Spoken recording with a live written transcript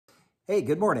Hey,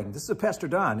 good morning. This is Pastor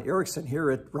Don Erickson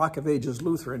here at Rock of Ages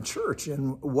Lutheran Church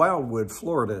in Wildwood,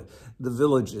 Florida, the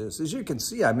Villages. As you can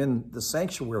see, I'm in the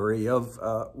sanctuary of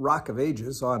Rock of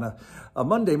Ages on a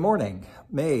Monday morning,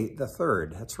 May the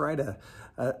 3rd. That's right,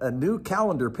 a new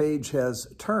calendar page has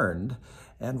turned,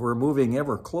 and we're moving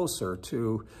ever closer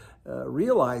to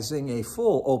realizing a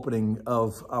full opening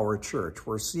of our church.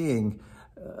 We're seeing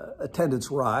attendance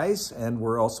rise, and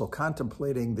we're also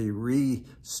contemplating the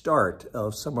restart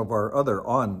of some of our other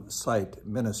on-site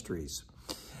ministries.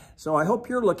 So I hope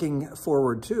you're looking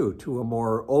forward to a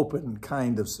more open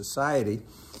kind of society.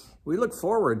 We look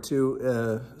forward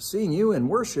to seeing you in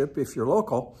worship if you're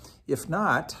local. If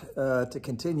not, to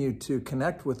continue to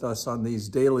connect with us on these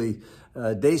daily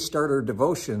day starter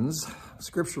devotions,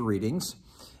 scripture readings,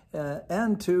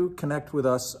 and to connect with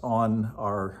us on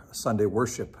our Sunday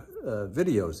worship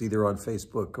videos, either on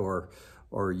Facebook or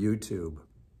YouTube.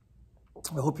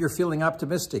 I hope you're feeling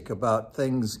optimistic about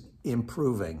things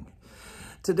improving.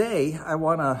 Today, I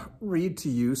want to read to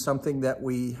you something that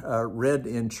we read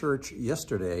in church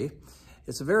yesterday.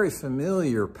 It's a very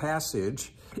familiar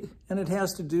passage, and it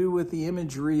has to do with the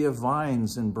imagery of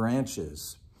vines and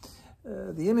branches.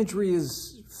 The imagery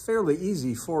is fairly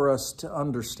easy for us to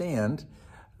understand,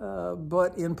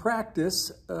 but in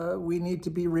practice, we need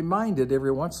to be reminded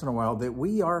every once in a while that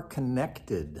we are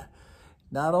connected,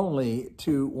 not only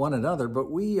to one another,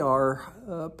 but we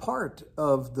are part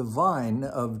of the vine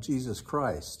of Jesus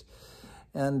Christ.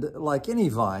 And like any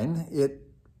vine, it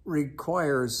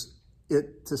requires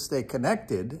it to stay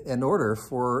connected in order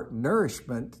for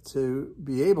nourishment to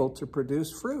be able to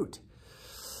produce fruit.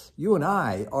 You and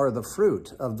I are the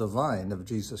fruit of the vine of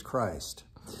Jesus Christ.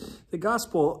 The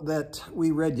gospel that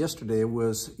we read yesterday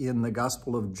was in the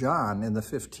Gospel of John in the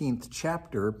 15th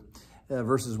chapter,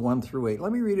 verses 1 through 8.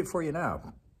 Let me read it for you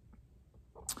now.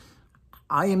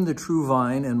 I am the true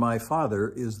vine, and my Father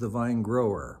is the vine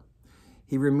grower.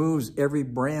 He removes every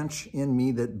branch in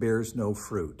me that bears no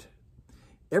fruit.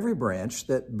 Every branch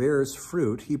that bears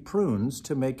fruit, he prunes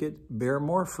to make it bear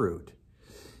more fruit.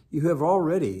 You have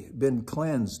already been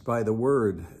cleansed by the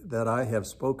word that I have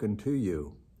spoken to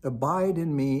you. Abide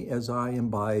in me as I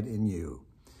abide in you.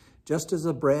 Just as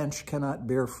a branch cannot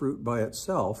bear fruit by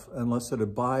itself unless it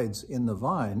abides in the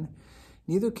vine,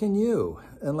 neither can you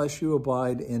unless you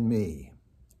abide in me.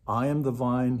 I am the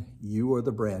vine, you are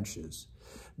the branches.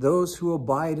 Those who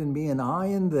abide in me and I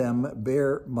in them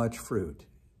bear much fruit,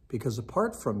 because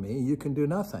apart from me you can do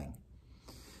nothing.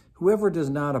 Whoever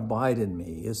does not abide in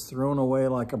me is thrown away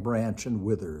like a branch and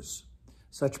withers.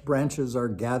 Such branches are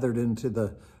gathered into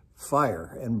the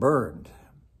fire and burned.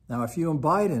 Now, if you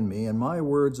abide in me and my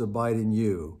words abide in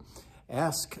you,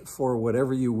 ask for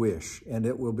whatever you wish, and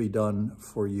it will be done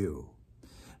for you.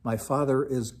 My Father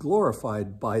is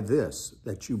glorified by this,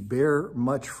 that you bear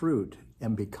much fruit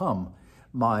and become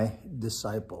my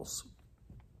disciples.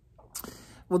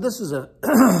 Well, this is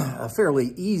a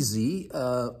fairly easy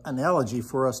analogy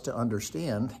for us to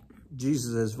understand.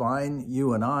 Jesus as vine,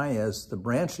 you and I as the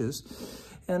branches.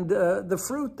 And the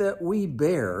fruit that we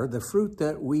bear, the fruit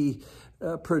that we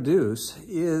produce,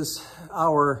 is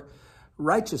our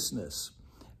righteousness,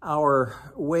 our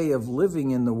way of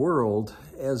living in the world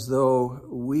as though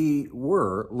we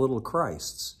were little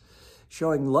Christs,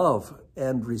 showing love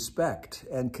and respect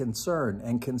and concern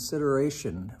and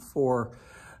consideration for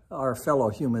our fellow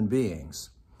human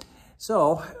beings.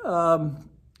 So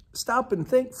stop and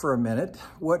think for a minute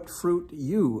what fruit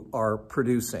you are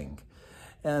producing.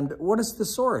 And what is the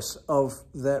source of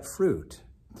that fruit?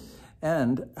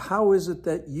 And how is it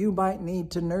that you might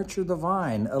need to nurture the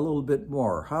vine a little bit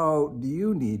more? How do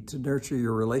you need to nurture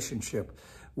your relationship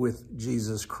with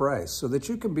Jesus Christ so that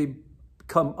you can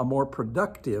become a more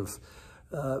productive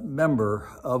member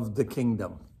of the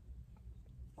kingdom?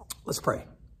 Let's pray.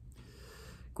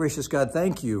 Gracious God,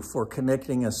 thank you for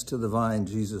connecting us to the vine,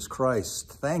 Jesus Christ.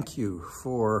 Thank you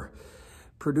for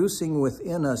producing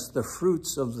within us the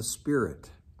fruits of the Spirit.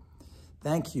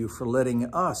 Thank you for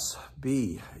letting us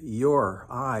be your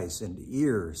eyes and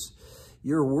ears,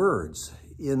 your words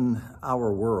in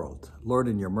our world. Lord,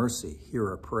 in your mercy, hear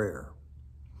our prayer.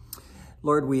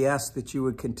 Lord, we ask that you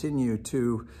would continue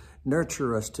to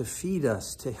nurture us, to feed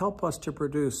us, to help us to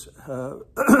produce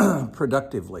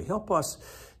productively. Help us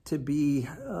to be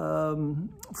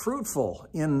fruitful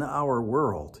in our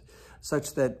world,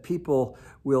 such that people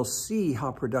will see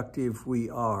how productive we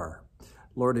are.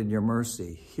 Lord, in your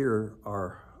mercy, hear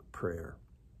our prayer.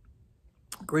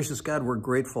 Gracious God, we're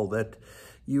grateful that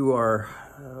you are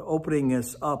opening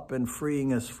us up and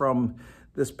freeing us from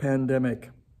this pandemic.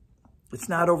 It's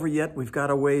not over yet. We've got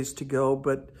a ways to go,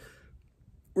 but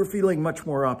we're feeling much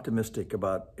more optimistic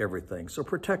about everything. So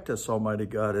protect us, Almighty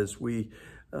God, as we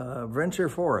venture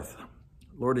forth.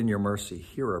 Lord, in your mercy,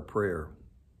 hear our prayer.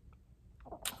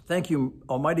 Thank you,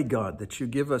 Almighty God, that you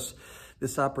give us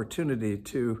this opportunity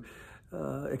to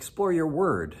explore your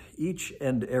word each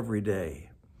and every day.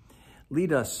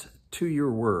 Lead us to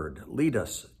your word. Lead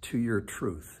us to your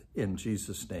truth. In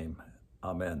Jesus' name,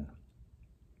 amen.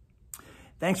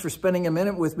 Thanks for spending a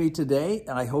minute with me today.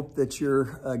 I hope that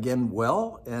you're again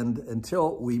well. And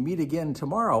until we meet again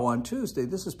tomorrow on Tuesday,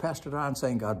 this is Pastor Don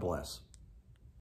saying God bless.